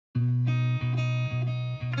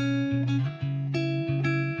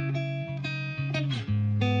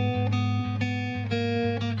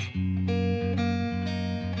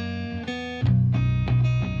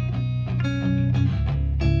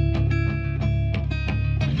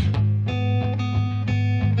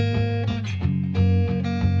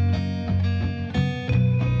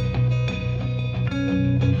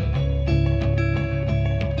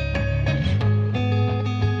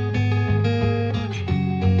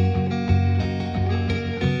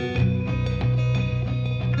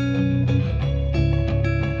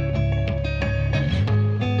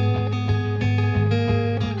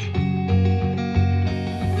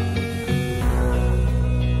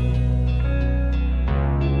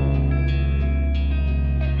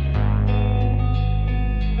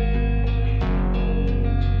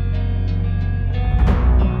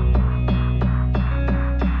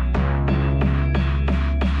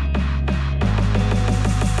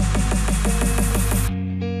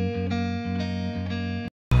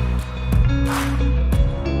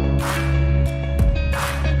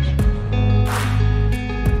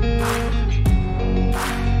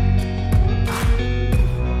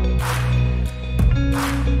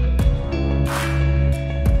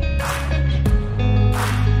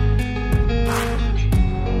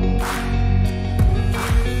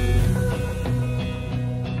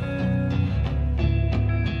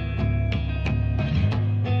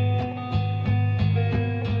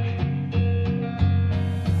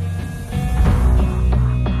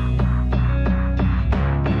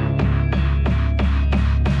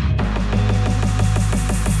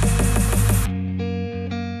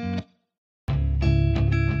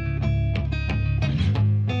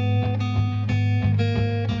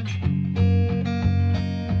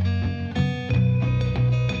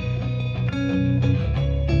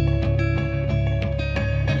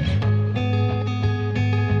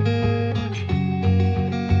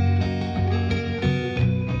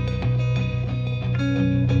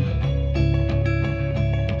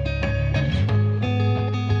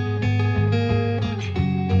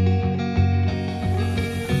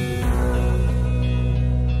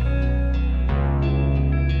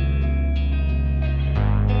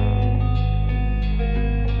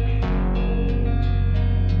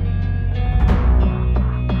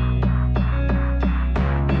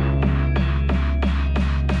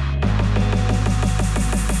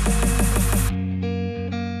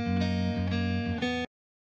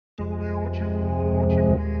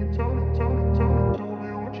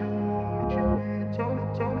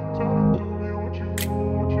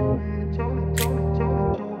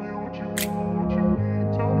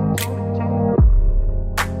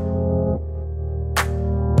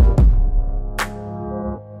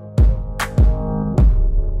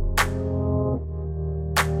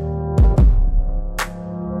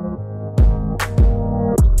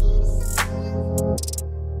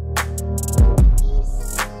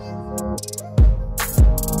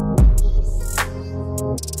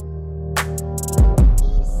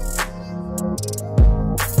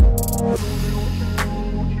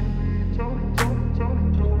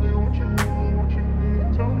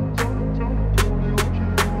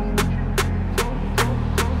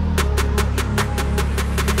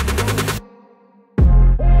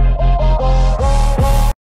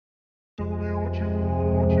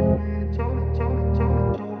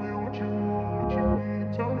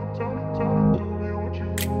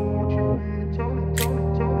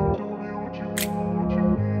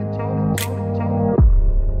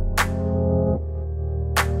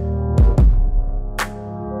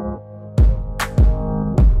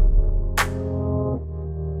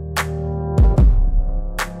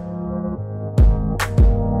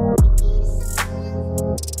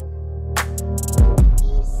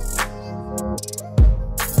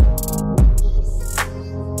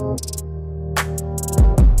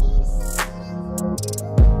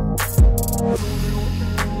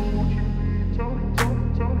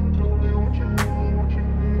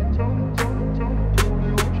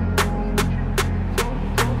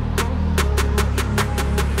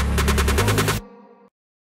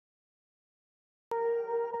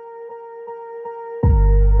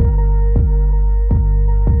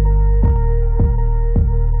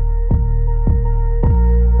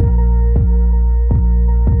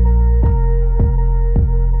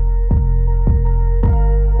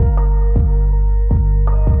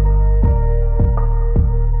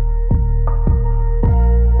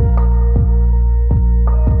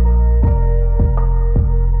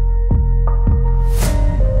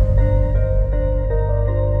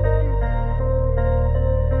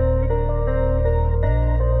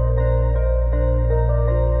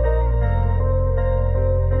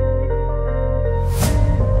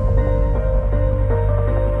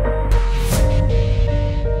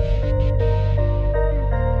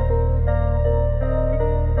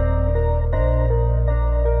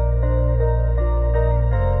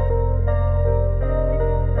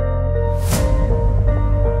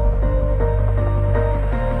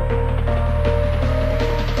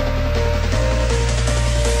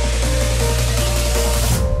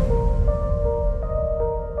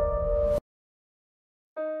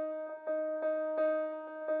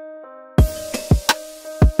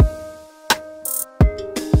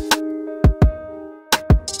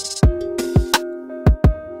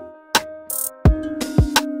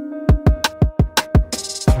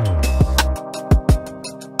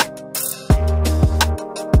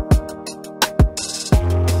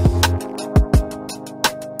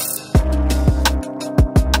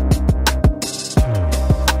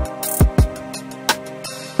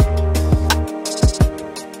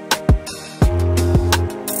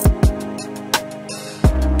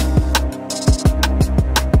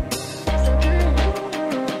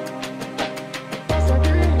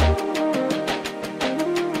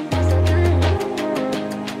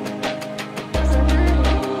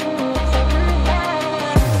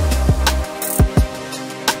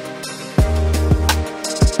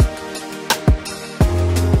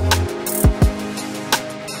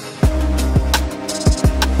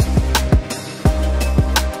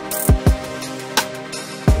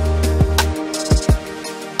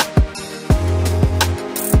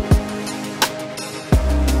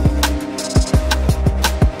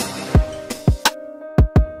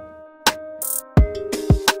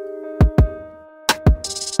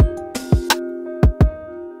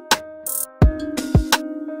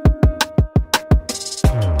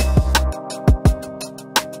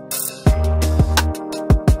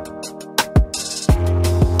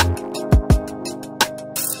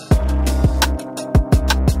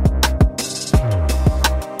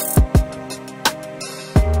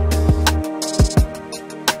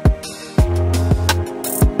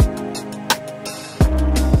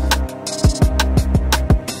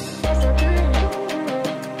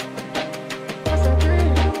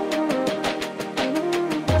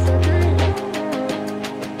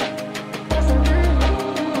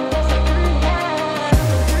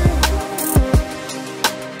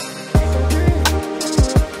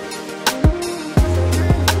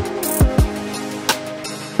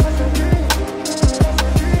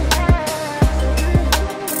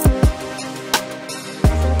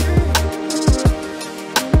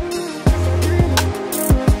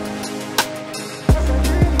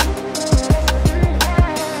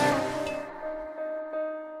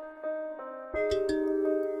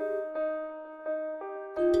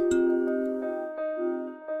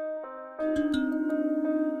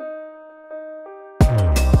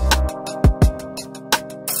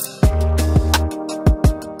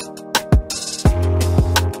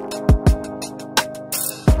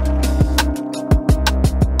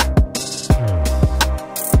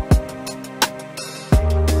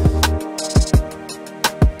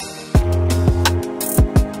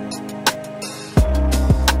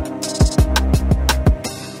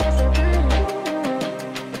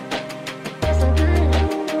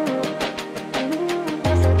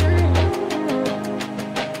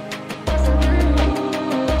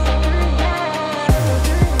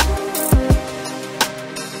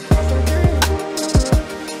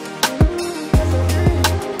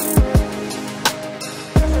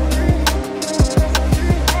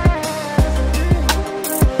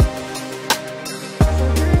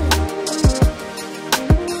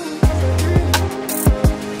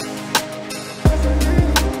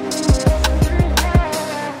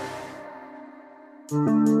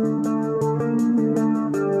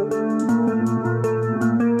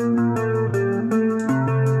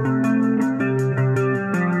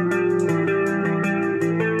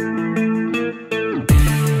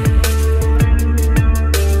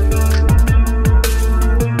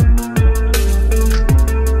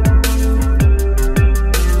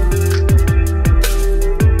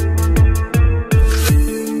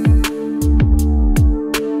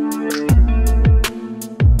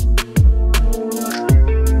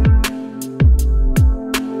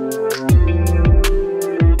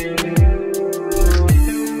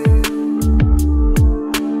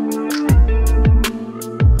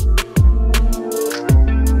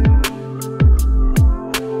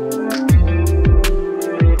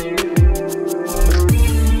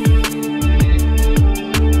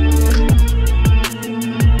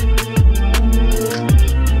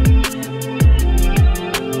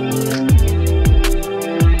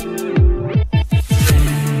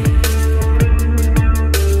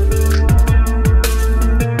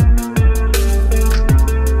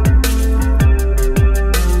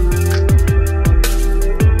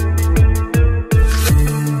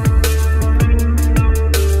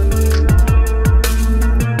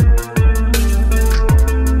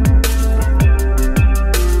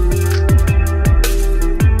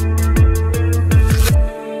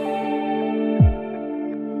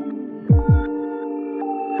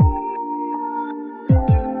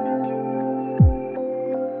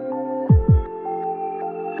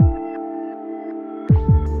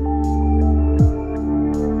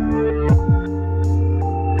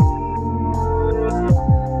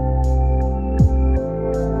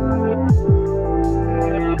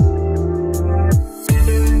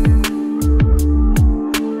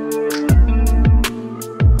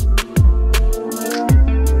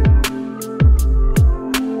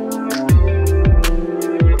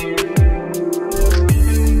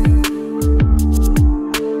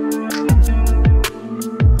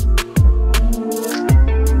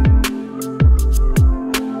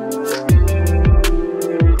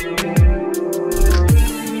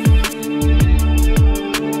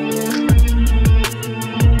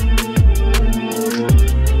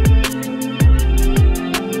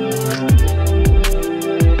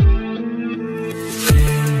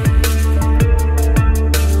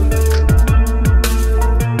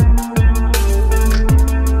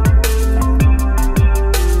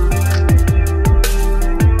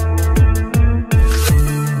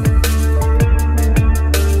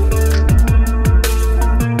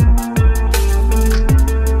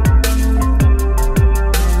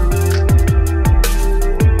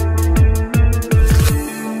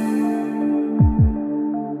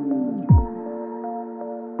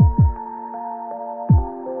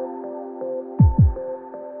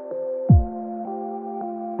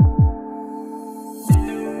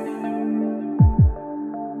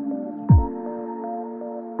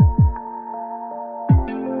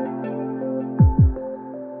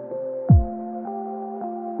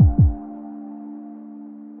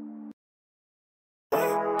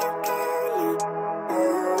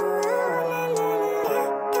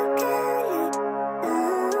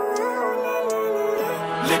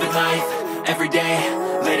Living life, everyday,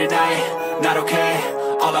 late at night, not okay.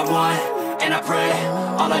 All I want, and I pray,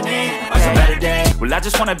 all I need are some better days. Well, I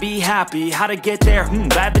just wanna be happy, how to get there,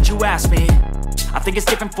 glad that you asked me. I think it's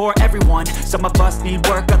different for everyone. Some of us need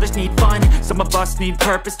work, others need fun. Some of us need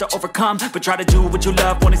purpose to overcome. But try to do what you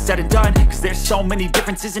love when it's said and done, cause there's so many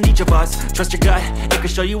differences in each of us. Trust your gut, it can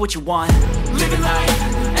show you what you want. Living life,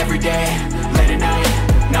 everyday, late at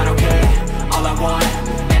night, not okay. All I want,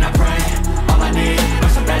 and I pray, all I need are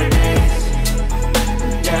some better days.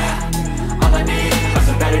 Yeah, all I need are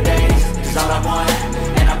some better days. Cause all I want,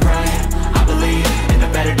 and I pray, I believe in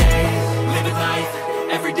the better days. Living life,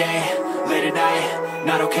 everyday, late at night,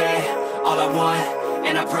 not okay. All I want,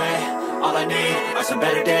 and I pray, all I need are some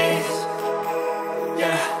better days.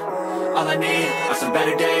 Yeah, all I need are some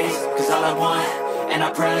better days. Cause all I want, and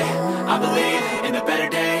I pray, I believe in the better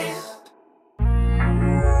days.